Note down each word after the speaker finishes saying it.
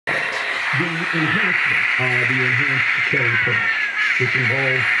the enhanced carry permit, which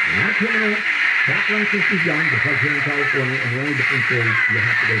involves not criminal, background since he's young, because here in California, and the only difference is you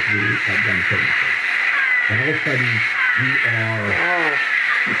have to go through a gun permit. And all of a sudden, you are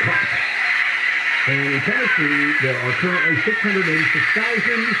a cop. And in Tennessee, there are currently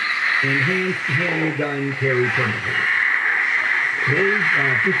 686,000 enhanced handgun carry permits.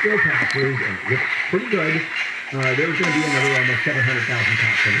 This bill passes, and it looks pretty good. There's going to be another almost 700,000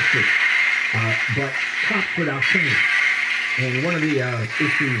 cops on the street. But cops without training. And one of the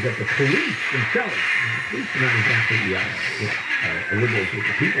issues that the police themselves, the police are not exactly liberals with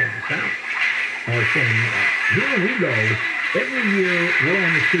the people in the South, are saying, here we go, every year we're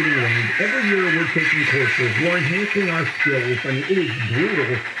on the shooting range, every year we're taking courses, we're enhancing our skills. I mean, it is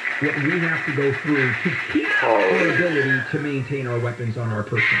brutal what we have to go through to keep our ability to maintain our weapons on our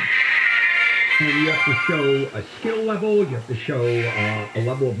person. And you have to show a skill level, you have to show a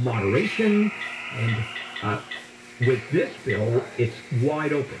level of moderation, and with this bill, it's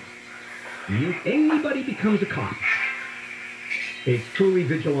wide open. Anybody becomes a cop. It's truly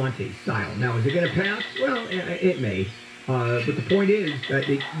vigilante style. Now, is it going to pass? Well, it may. But the point is, that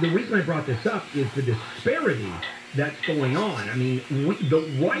the reason I brought this up is the disparity that's going on. I mean, the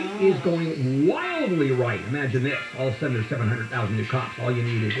right is going wildly right. Imagine this. All of a sudden, there's 700,000 new cops. All you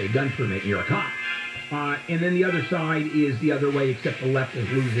need is a gun permit and you're a cop. And then the other side is the other way, except the left is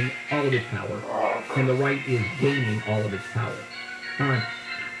losing all of its power. And the right is gaining all of its power.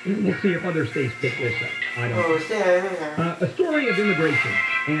 We'll see if other states pick this up. I don't know. A story of immigration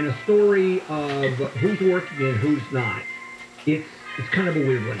and a story of who's working and who's not. It's kind of a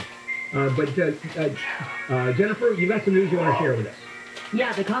weird one. But Jennifer, you got some news you want to share with us.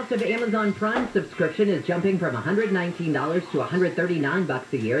 Yeah, the cost of Amazon Prime subscription is jumping from $119 to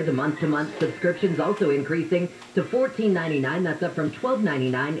 $139 a year. The month-to-month subscription's also increasing to $14.99. That's up from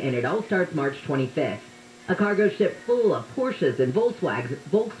 $12.99, and it all starts March 25th. A cargo ship full of Porsches and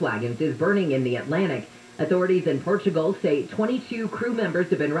Volkswagens is burning in the Atlantic. Authorities in Portugal say 22 crew members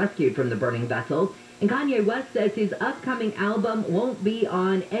have been rescued from the burning vessel. And Kanye West says his upcoming album won't be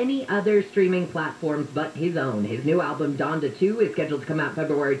on any other streaming platforms but his own. His new album, Donda 2, is scheduled to come out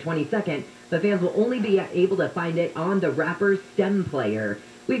February 22nd, but fans will only be able to find it on the rapper's STEM player.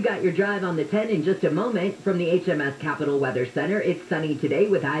 We've got your drive on the 10 in just a moment from the HMS Capital Weather Center. It's sunny today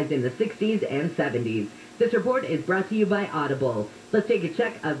with highs in the 60s and 70s. This report is brought to you by Audible. Let's take a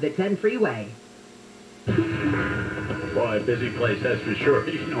check of the 10 freeway. Boy, busy place, that's for sure.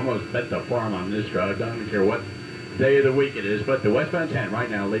 You can almost bet the farm on this drive. I don't care what day of the week it is, but the westbound 10 right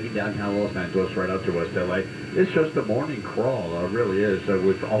now, leaving downtown Los Angeles right up to West LA, it's just a morning crawl. It really is,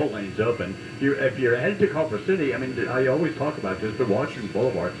 with all lanes open. If you're headed to Culver City, I mean, I always talk about this, but Washington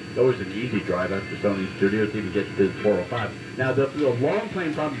Boulevard, it's always an easy drive out to Sony Studios to even get to 405. Now, the long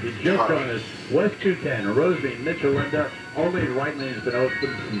plane problem is just showing us West 210, Rosemead, Mitchell, Linda, only the right lane has been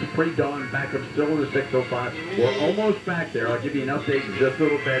open since pre-dawn, back up still in the 605. We're almost back there. I'll give you an update in just a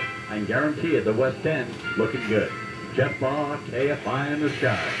little bit. I can guarantee you the West 10 looking good. Jeff Baugh, KFI in the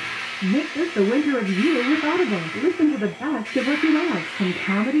sky. Make this the winter of you with Audible. Listen to the best of what you love, from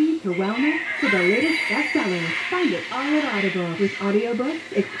comedy to wellness to the latest bestsellers. Find it all at Audible with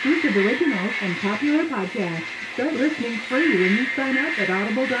audiobooks, exclusive originals, and popular podcasts. Start listening free when you sign up at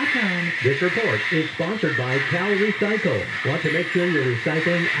audible.com. This report is sponsored by Cal Recycle. Want to make sure your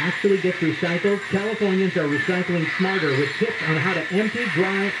recycling actually gets recycled? Californians are recycling smarter with tips on how to empty,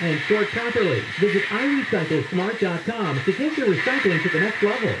 dry, and sort properly. Visit iRecycleSmart.com to take your recycling to the next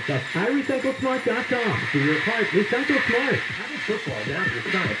level. That's iRecycleSmart.com. Do your part. Recycle smart. Having football down to your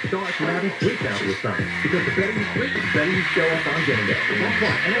stomach starts with having sleep down to your stomach. Because the better you sleep, the better you show up on game day. That's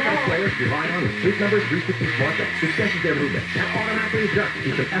why NFL players rely on the Sleep Number 360 Smart Bed. It senses their movement and automatically adjusts to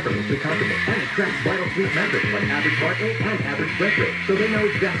keep them effortlessly comfortable. And it tracks vital sleep metrics like average heart rate and average breath rate, so they know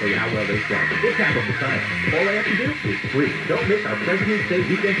exactly how well they slept. It's Apple for science. All they have to do is sleep. Don't miss our President's Day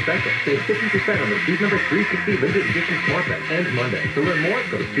weekend special. Save 50% on the Sleep Number 360 limited edition Smart Bed ends Monday. To learn more,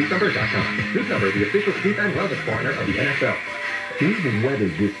 go to sleepnumber.com. Sleep Number, the official sleep and wellness partner of the NFL. We've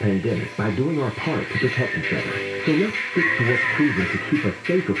weathered this pandemic by doing our part to protect each other. So let's stick to what's proven to keep us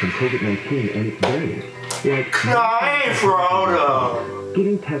safer from COVID-19 and its variants. Like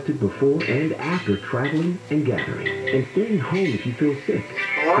getting tested before and after traveling and gathering, and staying home if you feel sick.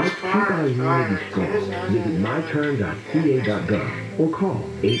 Let's keep our immunity strong. Visit myturn.ca.gov or call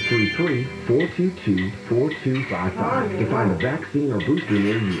 833-422-4255 to find a vaccine or booster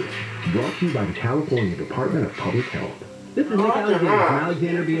near you. Brought to you by the California Department of Public Health. This is Nick Alexander from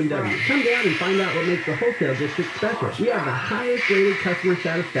Alexander BMW. Come down and find out what makes the wholesale district special. We have the highest rated customer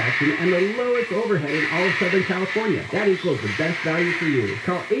satisfaction and the lowest overhead in all of Southern California. That equals the best value for you.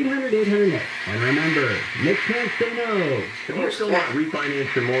 Call 800-800-NICK. And remember, Nick can't say no. If you still not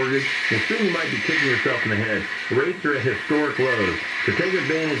refinance your mortgage, then soon you might be kicking yourself in the head. Rates are at historic lows. So take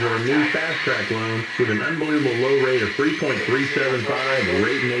advantage of our new Fast Track loan with an unbelievable low rate of 3.375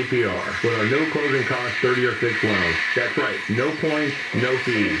 rate and APR with our no closing cost 30-year fixed loan. That's right, no points, no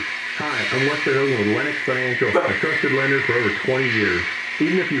fees. Hi, I'm Weston Hogan with Lennox Financial, a trusted lender for over 20 years.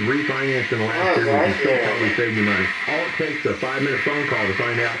 Even if you refinanced in the last year, we can still probably save you money. All it takes is a 5-minute phone call to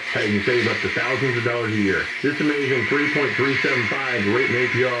find out how you can save up to thousands of dollars a year. This amazing 3.375 rate and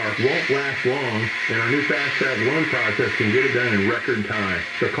APR won't last long, and our new Fast Track loan process can get it done in record time.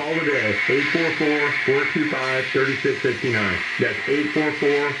 So call today, 844-425-3669. That's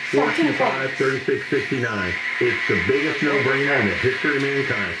 844-425-3669. It's the biggest no-brainer in the history of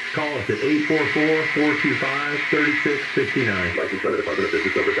mankind. Call us at 844-425-3669. Licensed by the Department of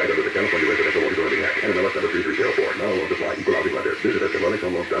Business Oversight under the California Residential Mortgage Lending Act, NMLS number 3304. Now loans apply. Equal housing lender. Visit us at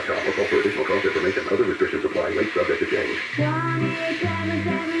LennoxHomeLoans.com or call for additional cost information. Other restrictions apply. Rates subject to change.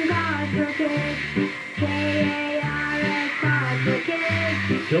 1877 cars for kids. KARS cars for kids.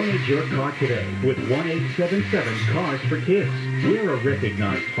 Donate your car today with 1877 Cars for Kids. We're a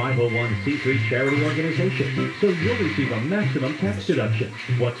recognized 501c3 charity organization, so you'll receive a maximum tax deduction.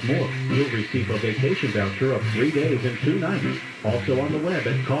 What's more, you'll receive a vacation voucher of 3 days and 2 nights. Also on the web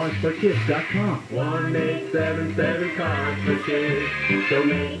at carsforkids.com. 1877 Cars for Kids.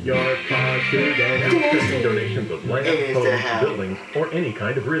 Donate your car today. Accepting donations of land, homes, buildings, or any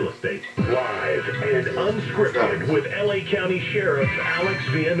kind of real estate. Live and unscripted with LA County Sheriff Alex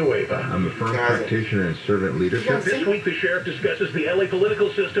Villanueva. I'm a firm practitioner in servant leadership. This week, the sheriff discusses the LA political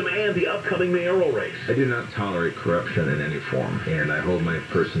system and the upcoming mayoral race. I do not tolerate corruption in any form, and I hold my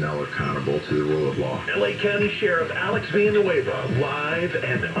personnel accountable to the rule of law. LA County Sheriff Alex Villanueva, live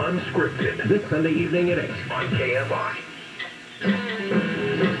and unscripted. This Sunday evening at 8 on KFI.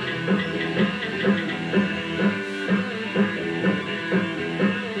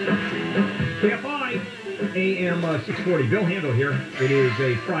 KFI AM 640. Bill Handel here. It is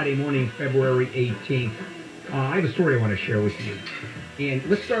a Friday morning, February 18th. I have a story I want to share with you. And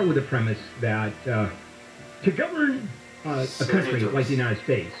let's start with the premise that to govern a country like the United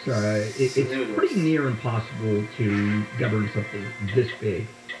States, it's pretty near impossible to govern something this big,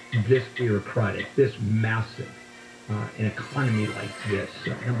 this bureaucratic, this massive, an economy like this,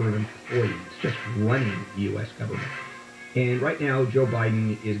 number of employees just running the U.S. government. And right now, Joe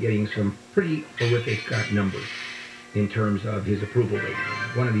Biden is getting some pretty horrific numbers in terms of his approval rating.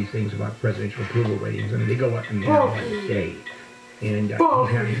 One of these things about presidential approval ratings, I mean, they go up and down by the day. And he's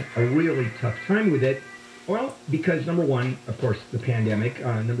having a really tough time with it. Well, because number one, of course, the pandemic.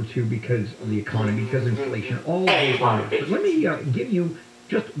 Number two, because of the economy, because of inflation, all those numbers. But let me give you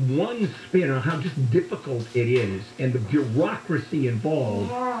just one spin on how just difficult it is and the bureaucracy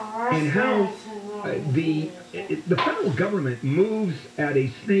involved and how the federal government moves at a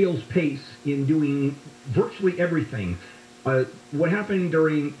snail's pace in doing virtually everything. What happened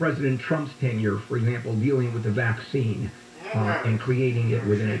during President Trump's tenure, for example, dealing with the vaccine and creating it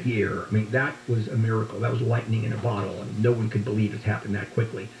within a year. I mean, that was a miracle. That was lightning in a bottle. I mean, no one could believe it's happened that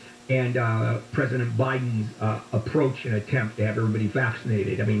quickly. And President Biden's approach and attempt to have everybody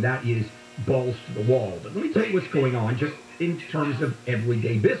vaccinated, I mean, that is balls to the wall. But let me tell you what's going on just in terms of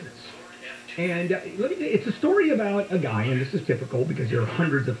everyday business. And let me tell you, it's a story about a guy, and this is typical because there are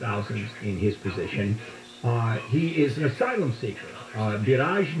hundreds of thousands in his position. He is an asylum seeker,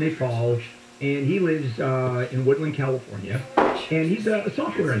 Biraj Nepal, and he lives in Woodland, California. And he's a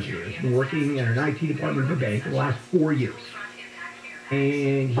software engineer. He's been working in an IT department of a bank for the last 4 years.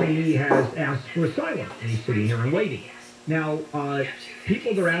 And he has asked for asylum, and he's sitting here and waiting. Now,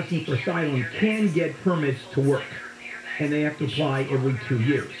 people that are asking for asylum can get permits to work, and they have to apply every 2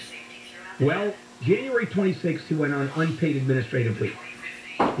 years. Well, January 26th, he went on unpaid administrative leave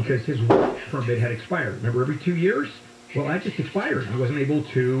because his work permit had expired. Remember, every 2 years? Well, that just expired. He wasn't able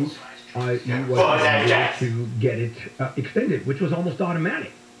to, get it extended, which was almost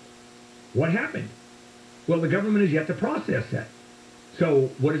automatic. What happened? Well, the government has yet to process that. So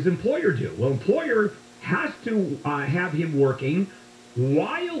what does the employer do? Well, employer has to have him working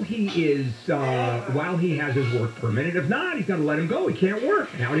while he has his work permit. And if not, he's got to let him go. He can't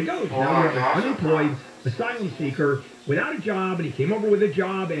work. Now he goes. Now we have an unemployed asylum seeker without a job, and he came over with a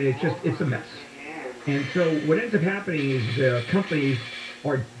job, and it's a mess. And so what ends up happening is companies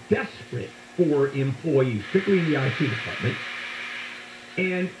are desperate for employees, particularly in the IT department.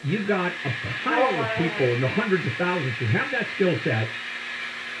 And you've got a pile of people in the hundreds of thousands who have that skill set,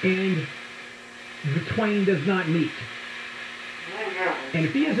 and the twain does not meet. And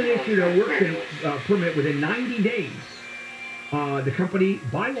if he isn't issued a work permit within 90 days, the company,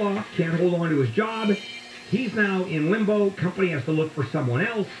 by law, can't hold on to his job. He's now in limbo. Company has to look for someone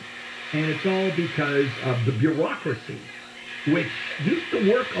else. And it's all because of the bureaucracy, which used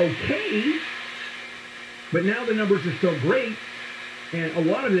to work okay, but now the numbers are so great. And a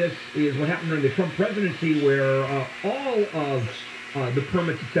lot of this is what happened during the Trump presidency, where all of the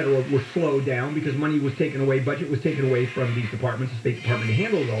permits, et cetera, were slowed down because money was taken away, budget was taken away from these departments, the State Department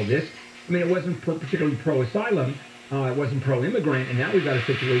handled all this. I mean, it wasn't particularly pro-asylum, it wasn't pro-immigrant, and now we've got a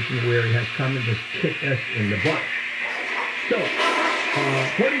situation where it has come and just kicked us in the butt. So,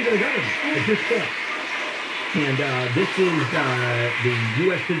 according to the government, it just fell. And this is the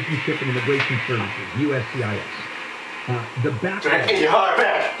U.S. Citizenship and Immigration Services, USCIS. The backlog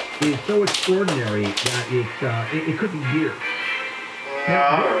is so extraordinary that it could be years.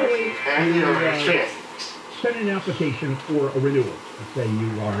 Now, normally, you send an application for a renewal. Let's say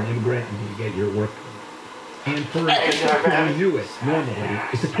you are an immigrant and you get your work permit. And for an immigrant to renew it, normally,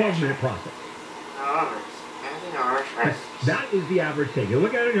 it's a 12-minute process. That is the average thing. You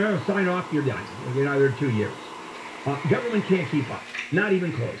look at it, you sign off, you're done. You're either 2 years. Government can't keep up. Not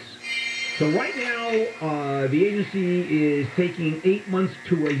even close. So right now, the agency is taking 8 months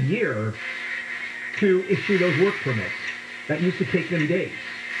to a year to issue those work permits. That used to take them days.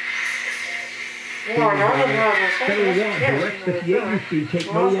 Federal law directs that the agency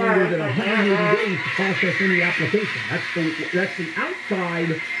take no longer than 180 days to process any application. That's the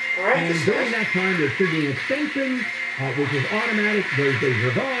outside. And during that time, there should be an extension, which is automatic. Those days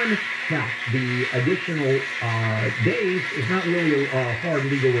are gone. Now, the additional days is not really a hard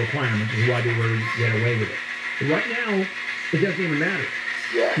legal requirement, which is why they were get away with it. But right now, it doesn't even matter.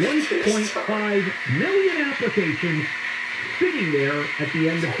 1.5 million applications sitting there at the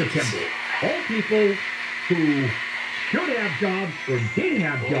end of September. All people who should have jobs or did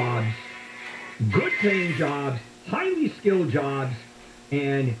have jobs, good paying jobs, highly skilled jobs,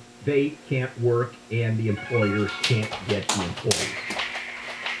 and they can't work and the employers can't get the employees.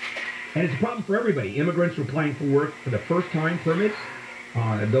 And it's a problem for everybody. Immigrants who are applying for work for the first time permits,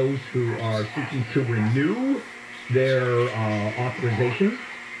 those who are seeking to renew their authorizations.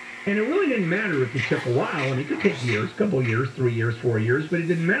 And it really didn't matter if it took a while. I mean, it could take years, a couple of years, 3 years, 4 years, but it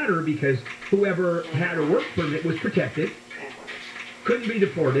didn't matter because whoever had a work permit was protected, couldn't be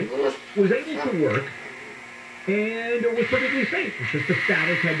deported, was able to work, and was perfectly safe. It's just the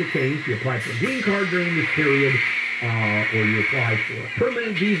status had to change. You apply for a green card during this period, or you apply for a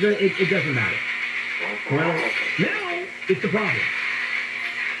permanent visa. It doesn't matter. Well, now it's a problem.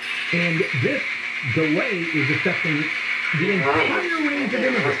 And this delay is affecting the entire range of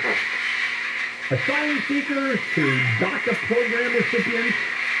immigrants. Asylum seekers to DACA program recipients.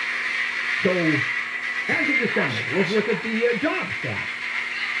 So, as of December, let's look at the job stats.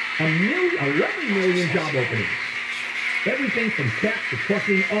 11 million job openings. Everything from tech to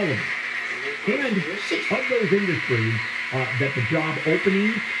trucking, all of it. And of those industries that the job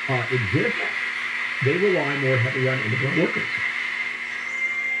openings exist, they rely more heavily on immigrant workers.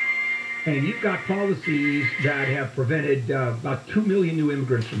 And you've got policies that have prevented about 2 million new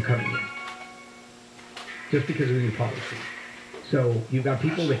immigrants from coming in. Just because of the new policy. So you've got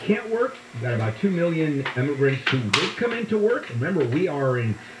people that can't work. You've got about 2 million immigrants who would come into work. Remember, we are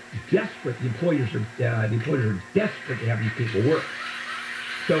in desperate. The employers are desperate to have these people work.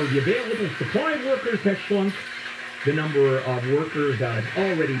 So the available supply of workers has shrunk. The number of workers that is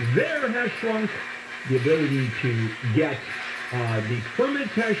already there has shrunk. The ability to get these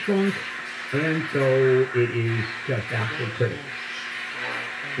permits has shrunk. And so it is just absolutely critical.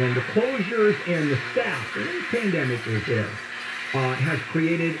 And the closures and the staff, and the pandemic is there, has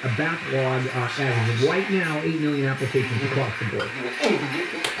created a backlog as of right now, 8 million applications across the board.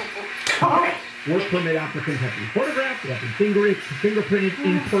 Work permit applicants have to be photographed, they have to be fingerprinted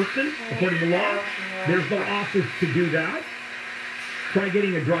in person, according to law. There's no office to do that. Try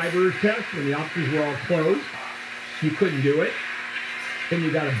getting a driver's test when the offices were all closed. You couldn't do it. Then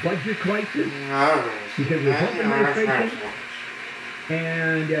you got a budget crisis because of the Trump administration.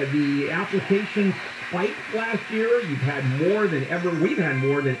 And the applications spiked last year. You've had more than ever. We've had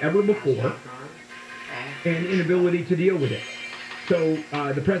more than ever before. And inability to deal with it. So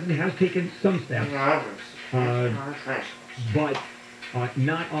the president has taken some steps, but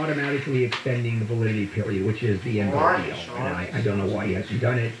not automatically extending the validity period, which is the end of the deal. And I don't know why he hasn't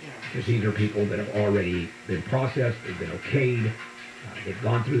done it, because these are people that have already been processed, they've been okayed, they've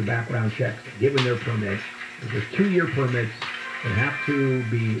gone through the background checks, they've given their permits. There's 2-year permits. that have to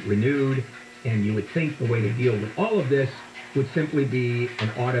be renewed, and you would think the way to deal with all of this would simply be an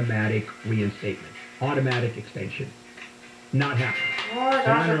automatic reinstatement, automatic extension. Not happening.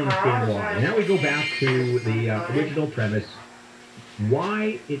 So I don't understand why. And now we go back to the original premise.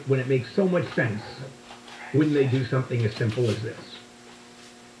 Why, when it makes so much sense, wouldn't they do something as simple as this?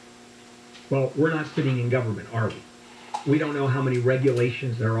 Well, we're not sitting in government, are we? We don't know how many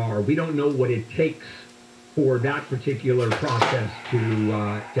regulations there are. We don't know what it takes for that particular process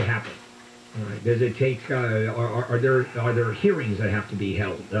to happen. Does it take? Are there hearings that have to be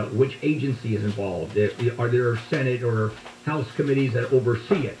held? Which agency is involved? Are there Senate or House committees that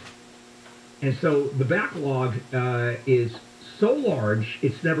oversee it? And so the backlog is so large,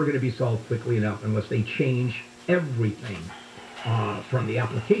 it's never going to be solved quickly enough unless they change everything. From the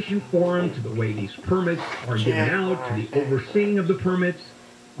application form to the way these permits are given out to the overseeing of the permits.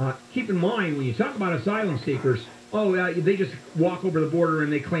 Keep in mind, when you talk about asylum seekers, they just walk over the border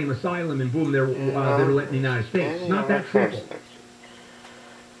and they claim asylum and boom, they're let in the United States. It's not that simple.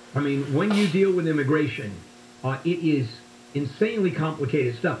 I mean, when you deal with immigration, it is insanely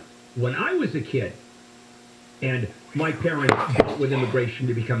complicated stuff. When I was a kid, and my parents dealt with immigration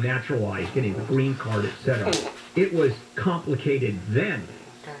to become naturalized, getting the green card, etc., it was complicated then.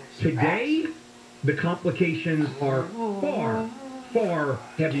 Today, the complications are far, far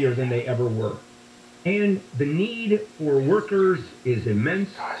heavier than they ever were. And the need for workers is immense.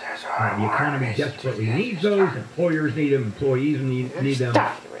 The economy desperately needs those. Employers need them. Employees need them.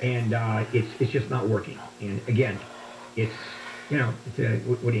 And it's just not working. And again, it's,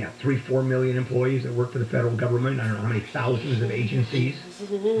 what do you have, 3-4 million employees that work for the federal government? I don't know how many thousands of agencies.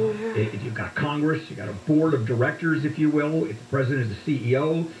 You've got Congress. You've got a board of directors, if you will. If the president is the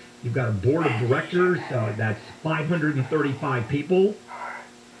CEO, you've got a board of directors. That's 535 people.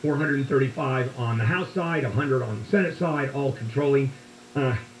 435 on the House side, 100 on the Senate side, all controlling.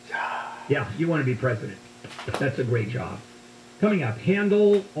 Yeah, you want to be president. That's a great job. Coming up,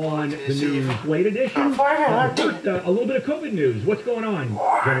 Handle on the News Late Edition. First, a little bit of COVID news. What's going on,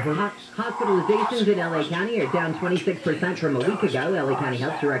 Jennifer? Hospitalizations in L.A. County are down 26% from a week ago. L.A. County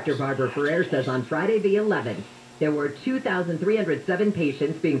Health Director Barbara Ferrer says on Friday the 11th, there were 2,307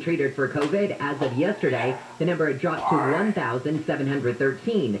 patients being treated for COVID. As of yesterday, the number had dropped to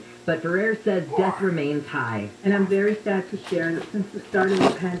 1,713. But Ferrer says death remains high. And I'm very sad to share that since the start of the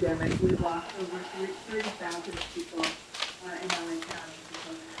pandemic, we've lost over 30,000 people in LA County.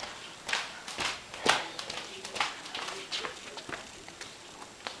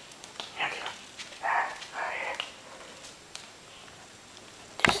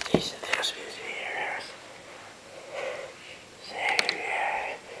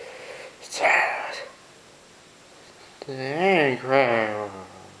 Dang, crap.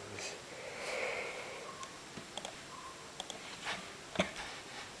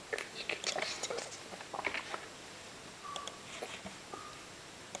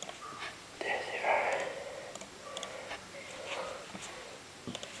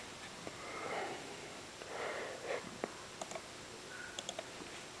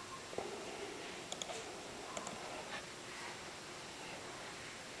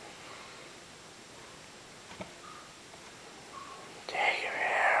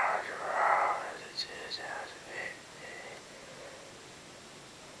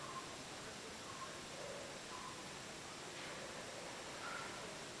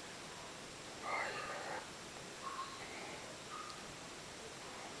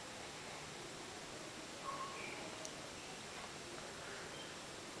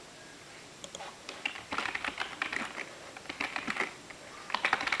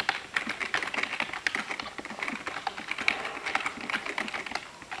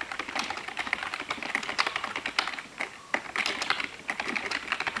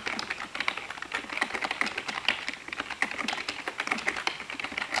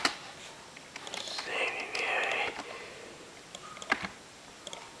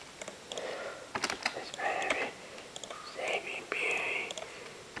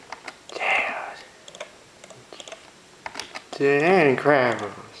 Dang, crap.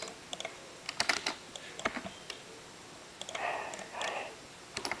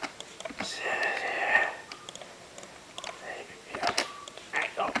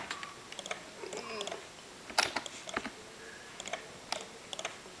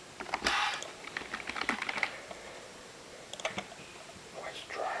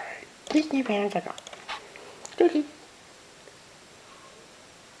 Disney fans are gone. Cookie.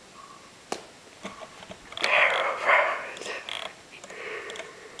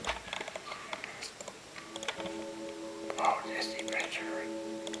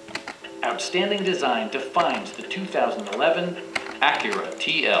 Outstanding design defines the 2011 Acura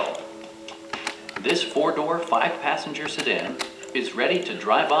TL. This 4-door, 5-passenger sedan is ready to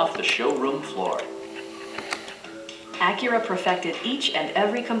drive off the showroom floor. Acura perfected each and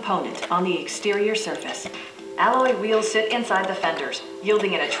every component on the exterior surface. Alloy wheels sit inside the fenders,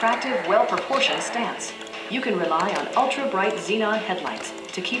 yielding an attractive, well-proportioned stance. You can rely on ultra-bright xenon headlights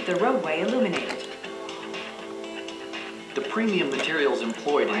to keep the roadway illuminated. The premium materials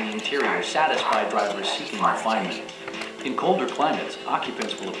employed in the interior satisfy drivers seeking refinement. In colder climates,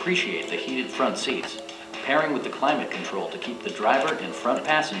 occupants will appreciate the heated front seats, pairing with the climate control to keep the driver and front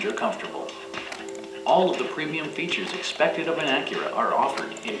passenger comfortable. All of the premium features expected of an Acura are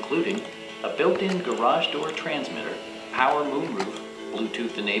offered, including a built-in garage door transmitter, power moonroof,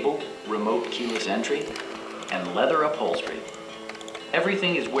 Bluetooth enabled, remote keyless entry, and leather upholstery.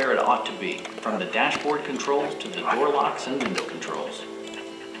 Everything is where it ought to be, from the dashboard controls to the door locks and window controls.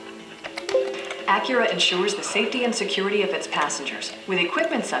 Acura ensures the safety and security of its passengers with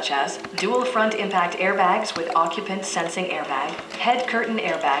equipment such as dual front impact airbags with occupant sensing airbag, head curtain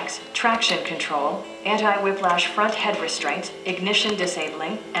airbags, traction control, anti-whiplash front head restraints, ignition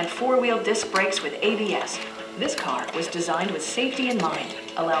disabling, and 4-wheel disc brakes with ABS. This car was designed with safety in mind,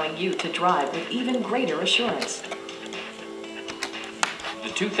 allowing you to drive with even greater assurance. The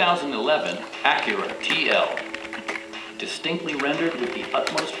 2011 Acura TL. Distinctly rendered with the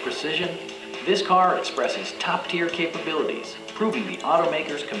utmost precision, this car expresses top-tier capabilities, proving the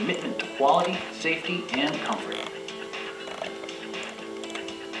automaker's commitment to quality, safety, and comfort.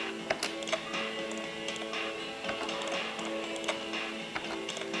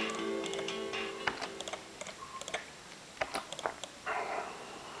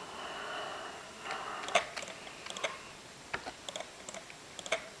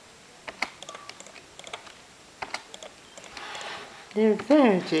 The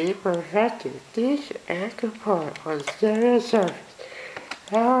Infinity perfected each active part on the stereo surface.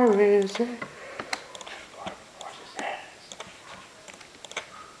 How I really say?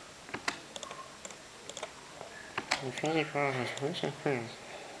 Infinity part has mission friends.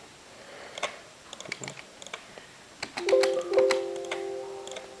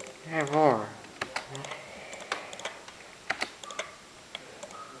 And more.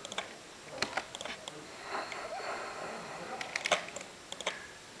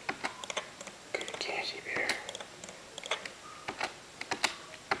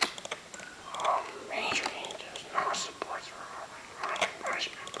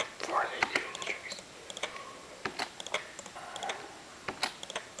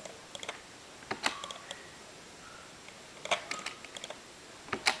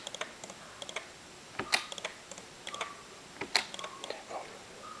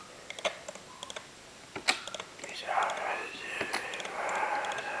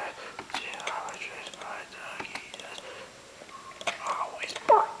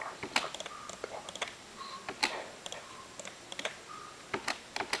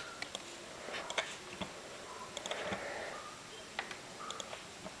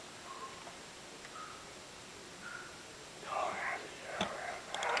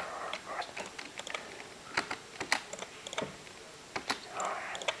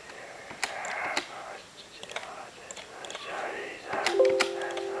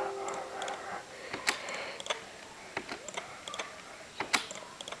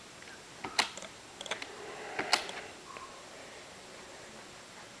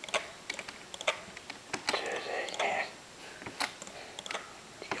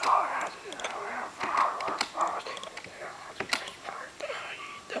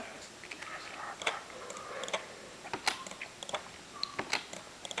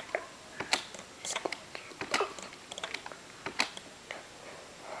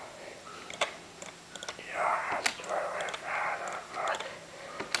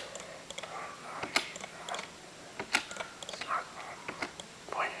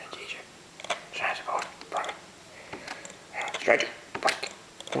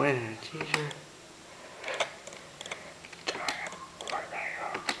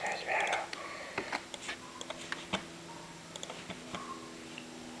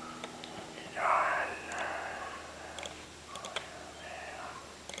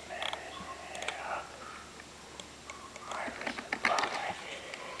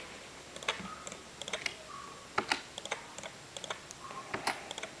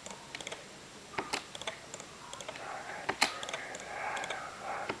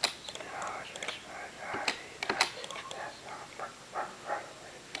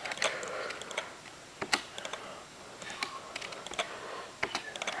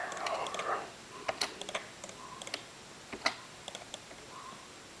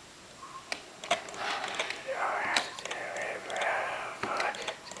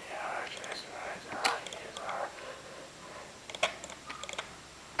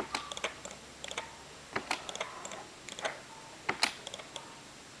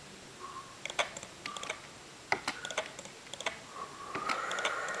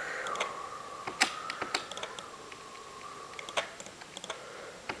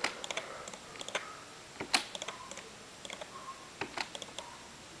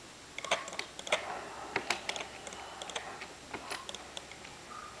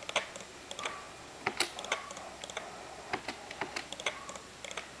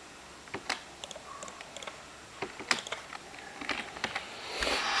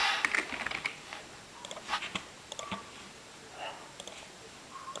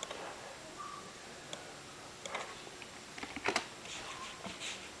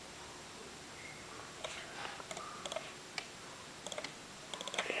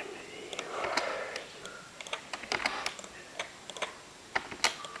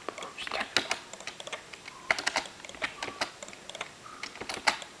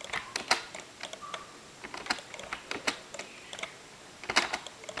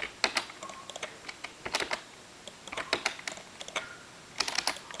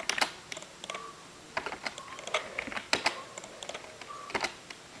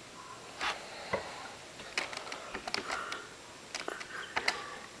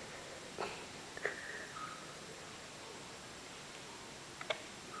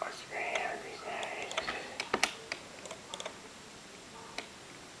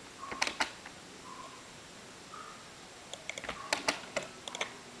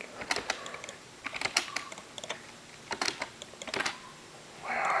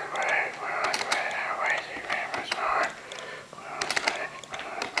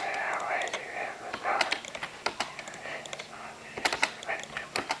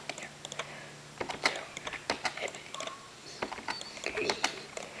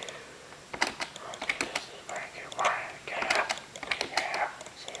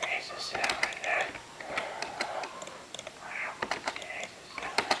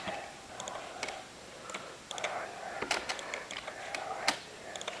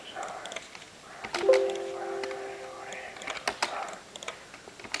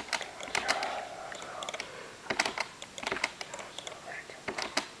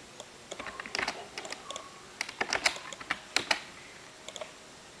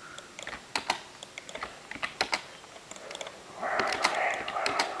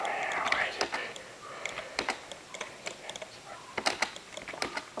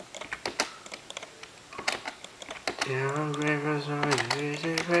 Is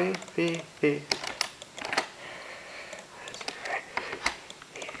it right, baby?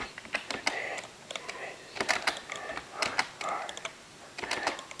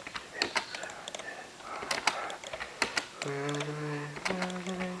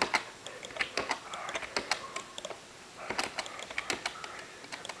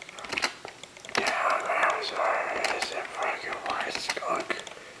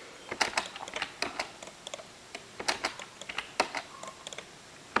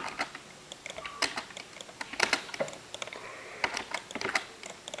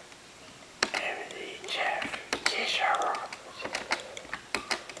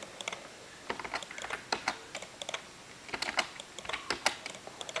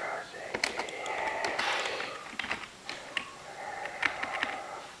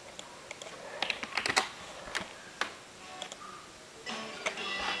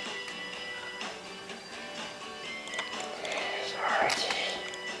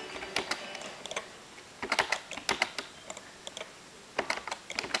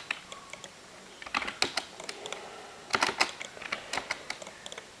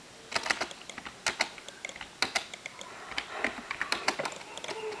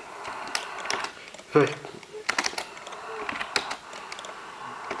 Hey.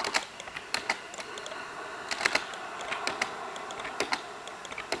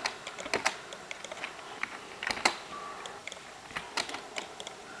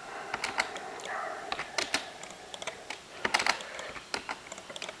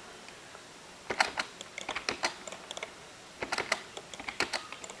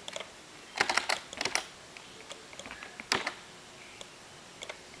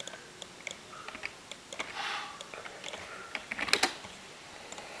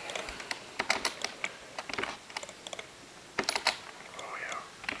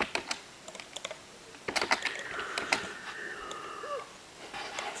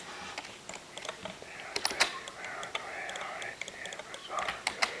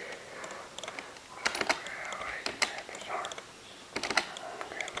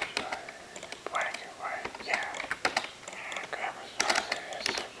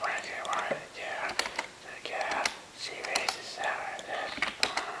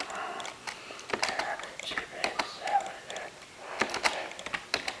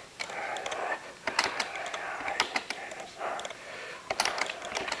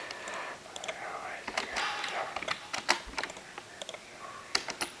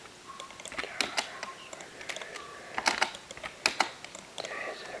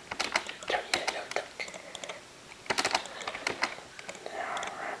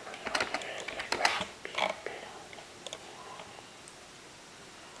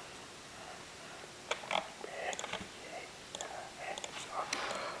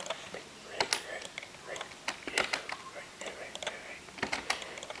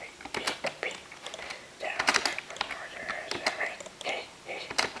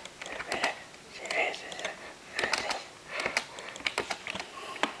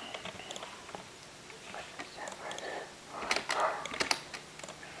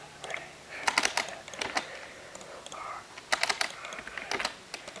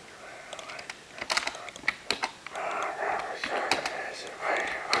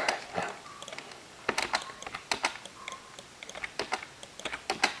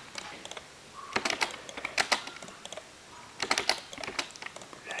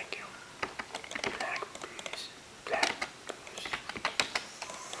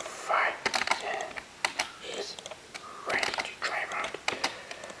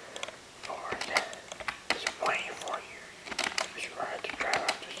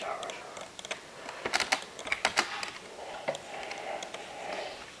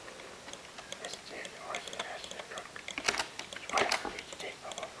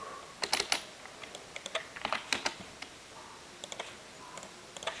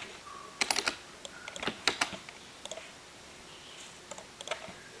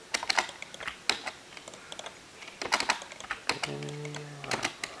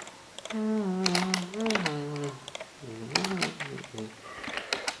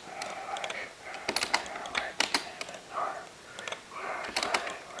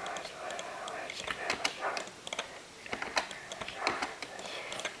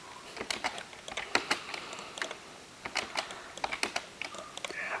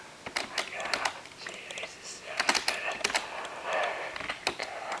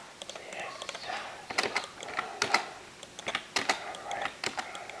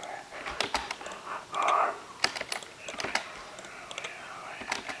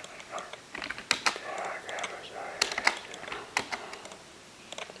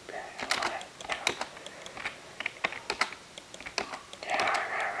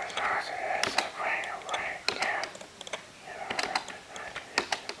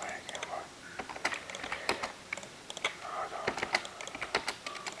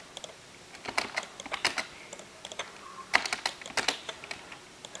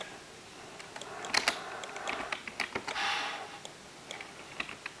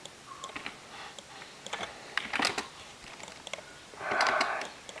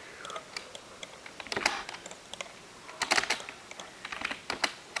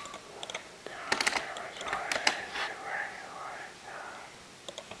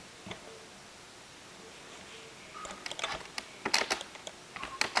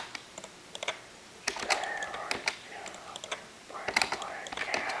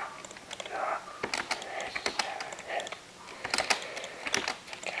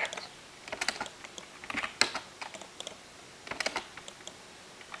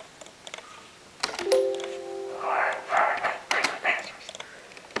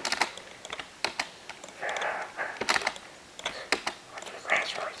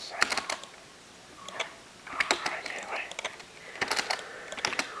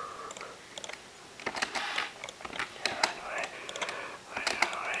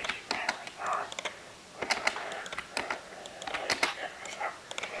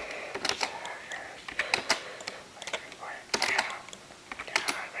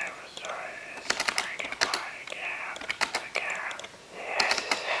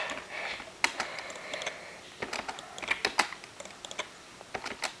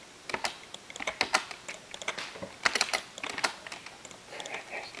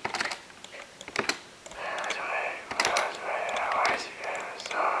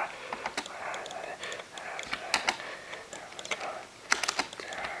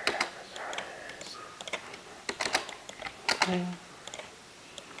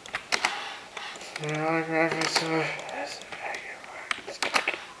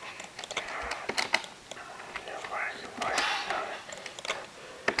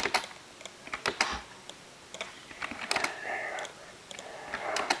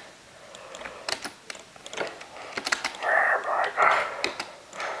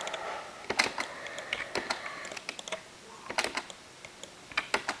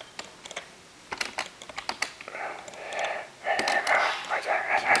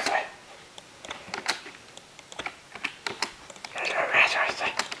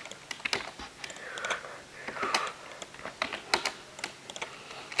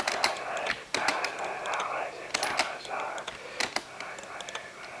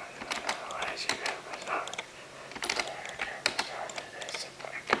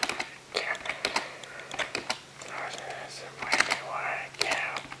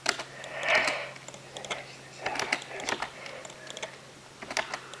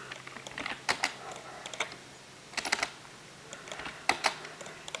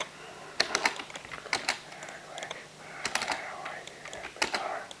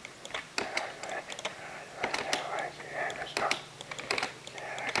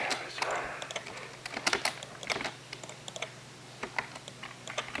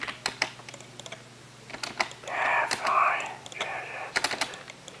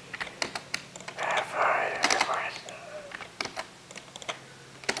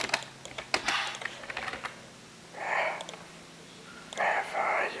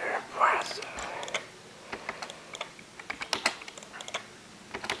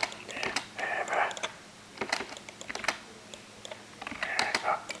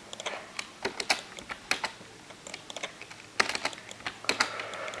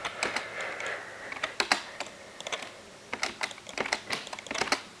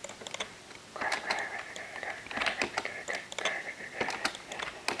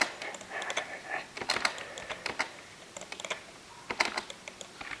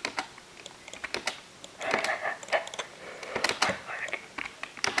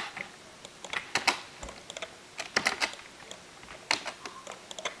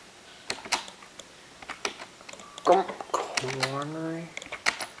 Corner.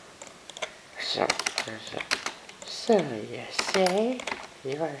 So you say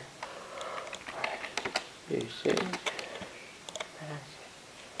you see.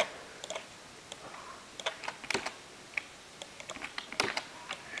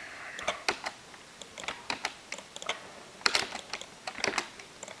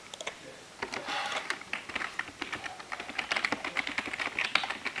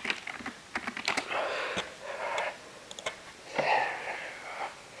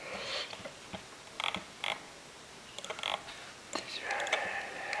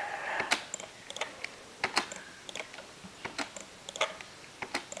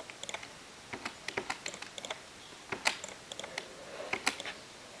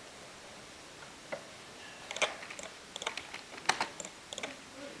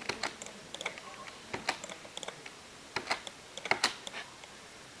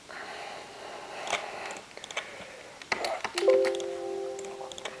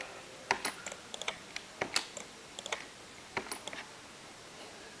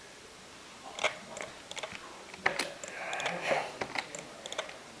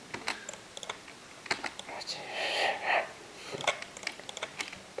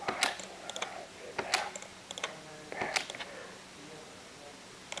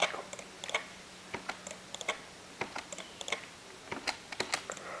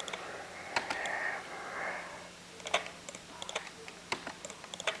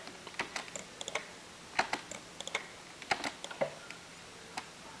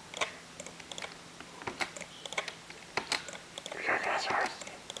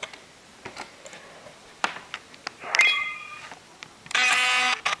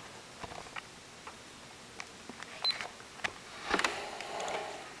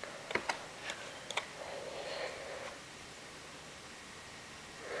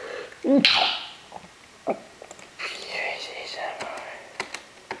 Okay.